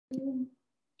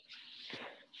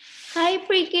Hi,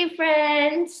 Freaky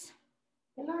friends.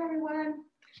 Hello, everyone.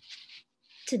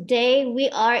 Today we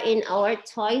are in our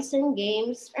toys and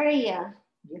games area.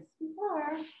 Yes, we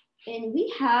are. And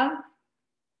we have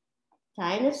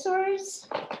dinosaurs.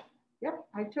 Yep,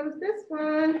 I chose this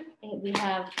one. And we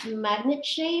have magnet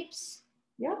shapes.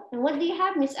 Yep. And what do you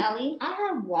have, Miss Ali? I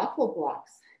have waffle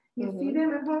blocks. You see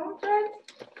them at home, friends?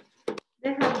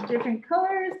 They have different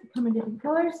colors. They come in different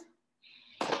colors.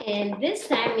 And this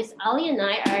time, Miss Ali and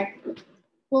I are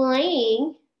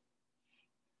playing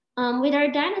with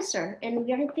our dinosaur. And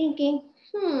we are thinking,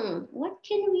 how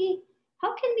can we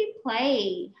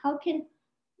play?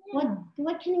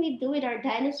 What can we do with our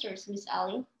dinosaurs, Miss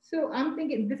Ali? So I'm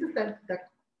thinking this is the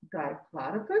guy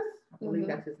Platypus. I believe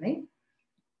that's his name.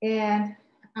 And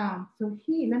so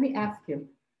let me ask him.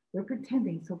 We're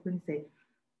pretending. So we're going to say,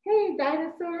 hey,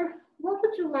 dinosaur, what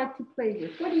would you like to play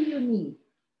with? What do you need?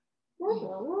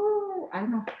 Oh, I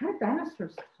don't know. How do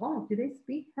dinosaurs talk? Do they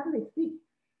speak? How do they speak?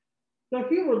 So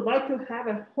he would like to have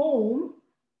a home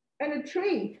and a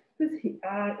tree because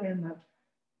I am an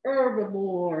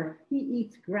herbivore. He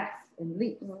eats grass and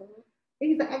leaves. And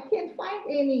he's like, I can't find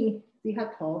any. See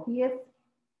how tall he is?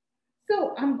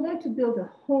 So I'm going to build a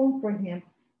home for him.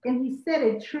 And he set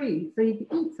a tree so he can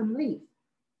eat some leaves.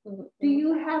 Do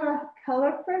you have a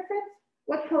color preference?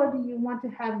 What color do you want to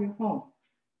have your home?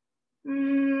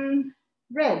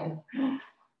 Red.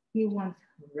 He wants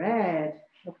red.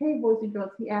 Okay, boys and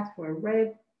girls, he asked for a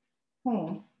red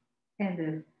home and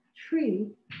a tree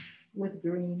with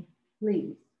green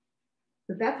leaves.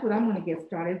 So that's what I'm going to get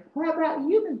started. How about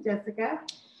you, Miss Jessica?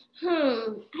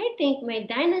 I think my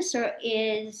dinosaur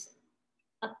is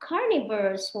a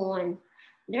carnivorous one.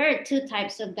 There are two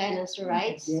types of dinosaurs,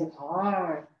 right? There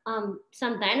are.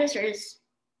 Some dinosaurs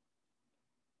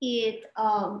eat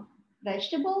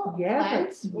vegetable,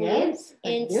 plants, leaves,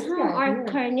 and some are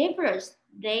carnivorous.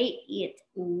 They eat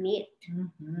meat.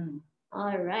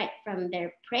 All right, from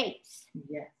their prey.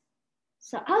 Yes.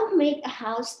 So I'll make a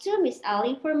house too, Miss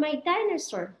Ali, for my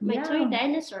dinosaur, my toy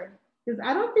dinosaur. Because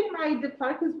I don't think my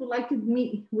Platypus would like to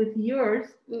meet with yours.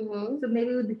 So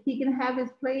maybe he can have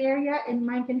his play area and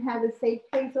mine can have a safe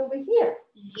place over here.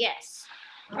 Yes.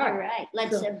 All right.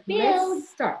 Let's build. Let's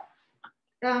start.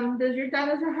 Does your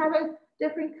dinosaur have a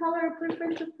different color or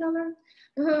preference of color?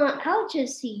 I'll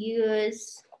just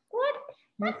use,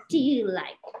 what do you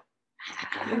like?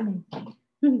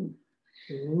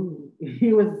 Ooh,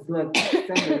 he was like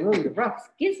really rough.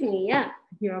 Excuse me, yeah.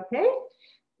 You okay?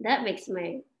 That makes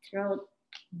my throat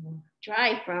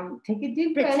dry from take a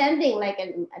deep breath. Pretending like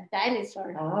a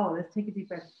dinosaur. Oh, let's take a deep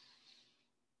breath.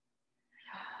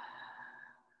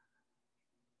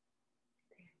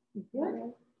 You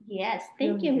good? Yes,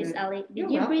 thank you, Miss Ali.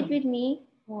 Did you breathe with me?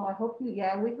 Oh, I hope you,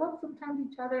 we help sometimes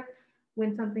each other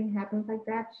when something happens like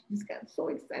that. She just got so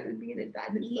excited being a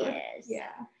dinosaur. Yes. Yeah.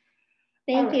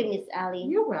 Thank you, Miss Ali.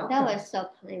 You're welcome. That was so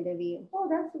kind of you. Oh,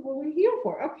 that's what we're here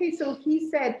for. Okay, so he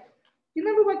said, do you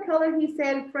remember what color he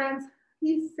said, friends?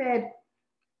 He said,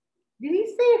 did he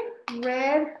say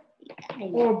red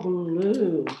or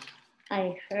blue?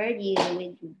 I heard you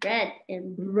with red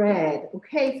and blue. Red.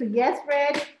 Okay, so yes,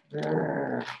 red.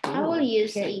 I will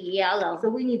use yellow. So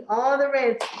we need all the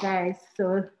reds, guys.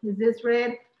 So is this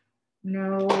red?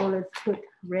 No, let's put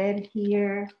red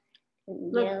here.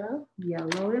 Yellow.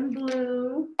 Yellow and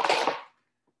blue.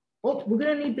 Oh, we're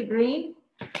gonna need the green.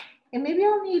 And maybe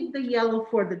I'll need the yellow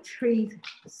for the tree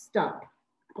stump.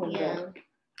 Yeah.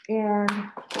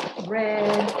 And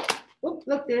red. Oh,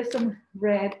 look, there's some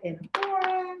red and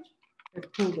orange. Let's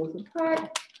pull those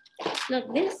apart.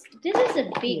 Look, this is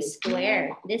a big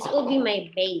square. This will be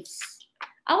my base.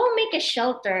 I will make a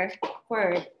shelter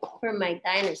for my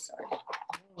dinosaur.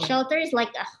 Shelter is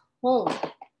like a home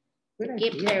to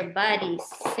keep their bodies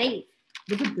safe.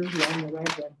 Look at this one, the red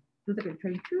one. Looks like a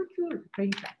train.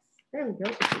 Train tracks. There we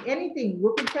go. Anything.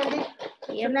 We're pretending.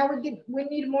 Yep. So now we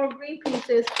need more green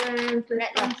pieces, friends.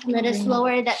 Let us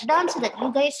lower that down so that you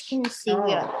guys can see.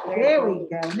 There we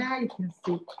go. Now you can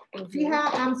see. See how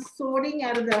I'm sorting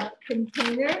out of the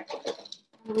container?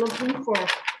 I'm looking for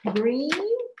green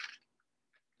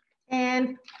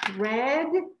and red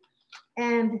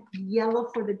and yellow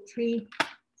for the tree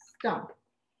stump.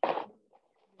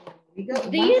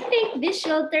 Do you think this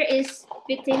shelter is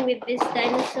fitting with this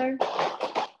dinosaur?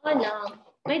 Oh no,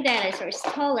 my dinosaur is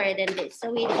taller than this,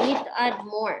 so we need to add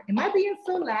more. Am I being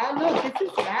so loud? Look, this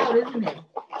is loud, isn't it?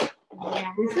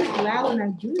 Yeah, this is loud when I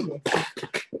do this.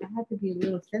 I have to be a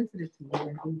little sensitive to you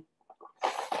and be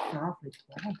softly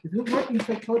quiet because we're working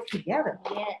so close together.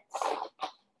 Yes.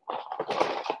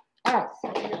 All right.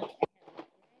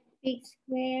 Big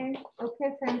square.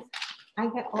 Okay, friends. I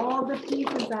got all the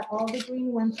pieces out, all the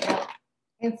green ones out,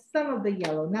 and some of the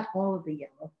yellow, not all of the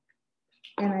yellow.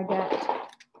 And I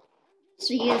got.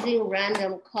 So using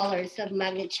random colors of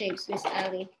magnet shapes, Miss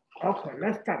Ali. Okay,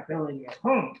 let's start building at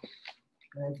home.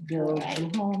 Let's build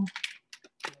at home.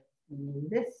 Let's do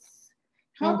this.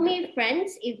 Help me,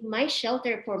 friends, if my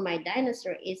shelter for my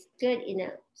dinosaur is good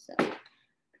enough. So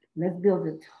let's build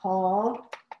it tall.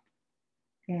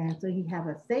 And so he have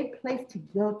a safe place to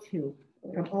go to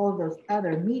from all those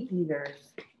other meat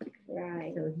eaters.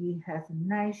 Right. So he has a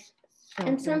nice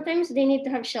shelter. And sometimes they need to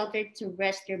have shelter to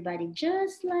rest their body,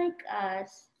 just like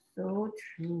us. So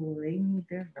true. They need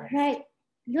their rest. Right.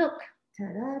 Look.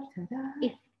 Ta-da, ta-da.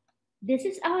 If this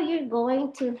is how you're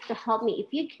going to help me.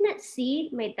 If you cannot see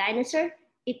my dinosaur,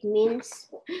 it means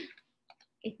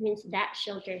that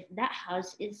shelter, that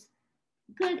house is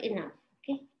good enough.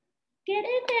 Okay. Get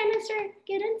in, dinosaur.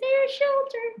 Get into your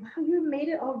shelter. Wow, you made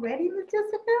it already, Miss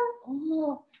Jessica?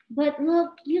 Oh, but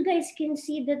look, you guys can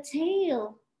see the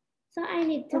tail. So I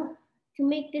need to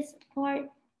make this part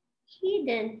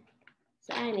hidden.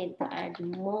 So I need to add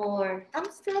more.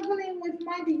 I'm struggling with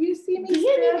mine. Do you see me Do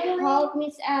you need help,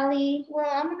 Miss Ali? Well,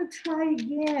 I'm going to try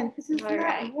again. This is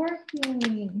not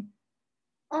working.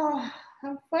 Oh,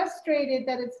 I'm frustrated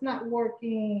that it's not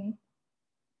working.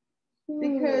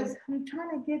 Because I'm trying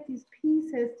to get these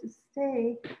pieces to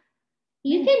stay.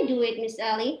 You can do it, Miss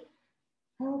Ali.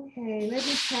 Okay, let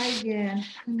me try again.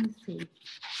 Let me see.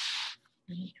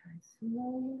 Let me try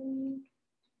slowly.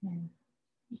 And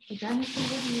Jonathan,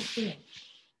 what do you think?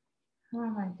 How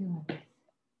am I doing this?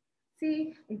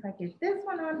 See, if I get this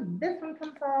one on, this one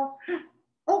comes off.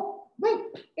 Oh, wait,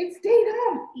 it stayed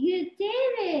on. You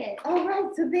did it. All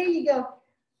right, so there you go.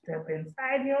 Step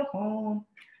inside your home.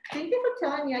 Thank you for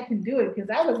telling me I can do it because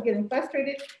I was getting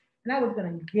frustrated and I was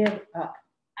going to give up.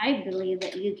 I believe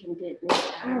that you can do it, Miss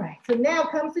Ali. All right, so now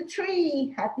comes the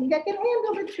tree. I think I can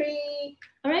handle the tree.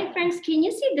 All right, friends, can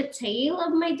you see the tail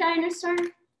of my dinosaur?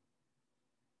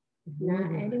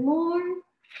 Not anymore.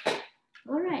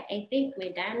 All right, I think my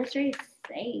dinosaur is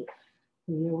safe.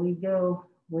 Here we go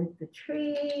with the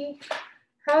tree.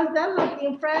 How's that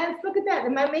looking, friends? Look at that.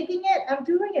 Am I making it? I'm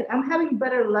doing it. I'm having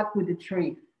better luck with the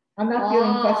tree. I'm not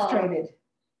feeling frustrated.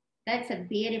 That's a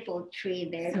beautiful tree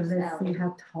there. So let's see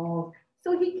how tall.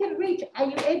 So he can reach. Are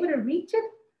you able to reach it,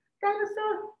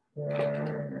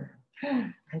 dinosaur?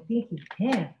 I think he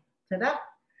can. Ta-da.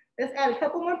 Let's add a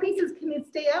couple more pieces. Can it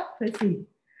stay up? Let's see.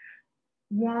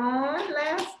 One,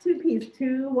 last two pieces.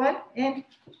 2, 1, and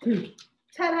 2.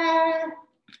 Ta-da!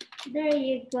 There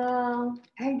you go.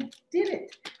 I did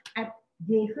it. I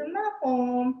gave him a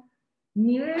home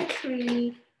near a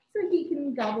tree so he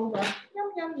can gobble up,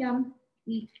 yum, yum, yum,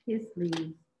 eat his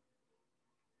leaves.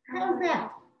 How's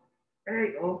that?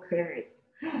 Very okay.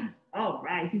 All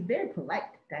right, he's very polite,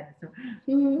 dinosaur.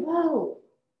 Whoa,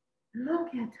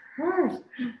 look at hers.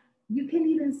 You can't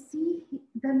even see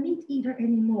the meat eater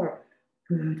anymore.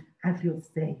 Good, I feel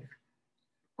safe.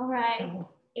 All right,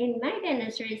 and my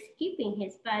dinosaur is keeping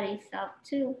his body soft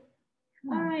too.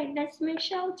 All right, that's my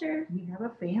shelter. We have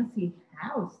a fancy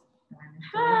house.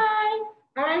 Dinosaur. Hi.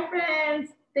 All right,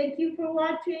 friends. Thank you for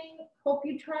watching. Hope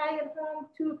you try at home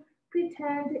to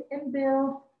pretend and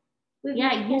build.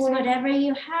 Yeah, use whatever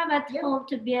you have at home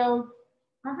to build.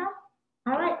 All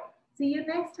right. See you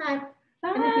next time.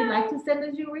 Bye. And if you'd like to send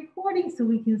us your recording so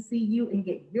we can see you and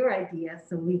get your ideas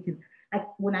so we can, like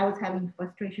when I was having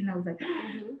frustration, I was like,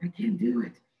 I can't do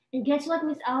it. And guess what,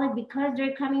 Miss Ali? Because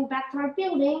they're coming back to our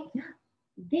building,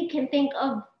 they can think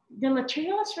of the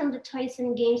materials from the toys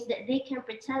and games that they can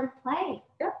pretend play.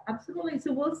 Yeah, absolutely.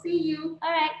 So we'll see you.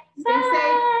 All right. Stay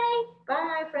safe.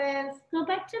 Bye, friends. Go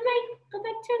back to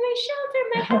my shelter,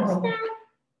 my house now.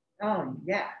 Oh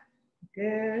yeah.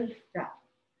 Good job.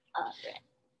 All right.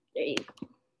 There you go.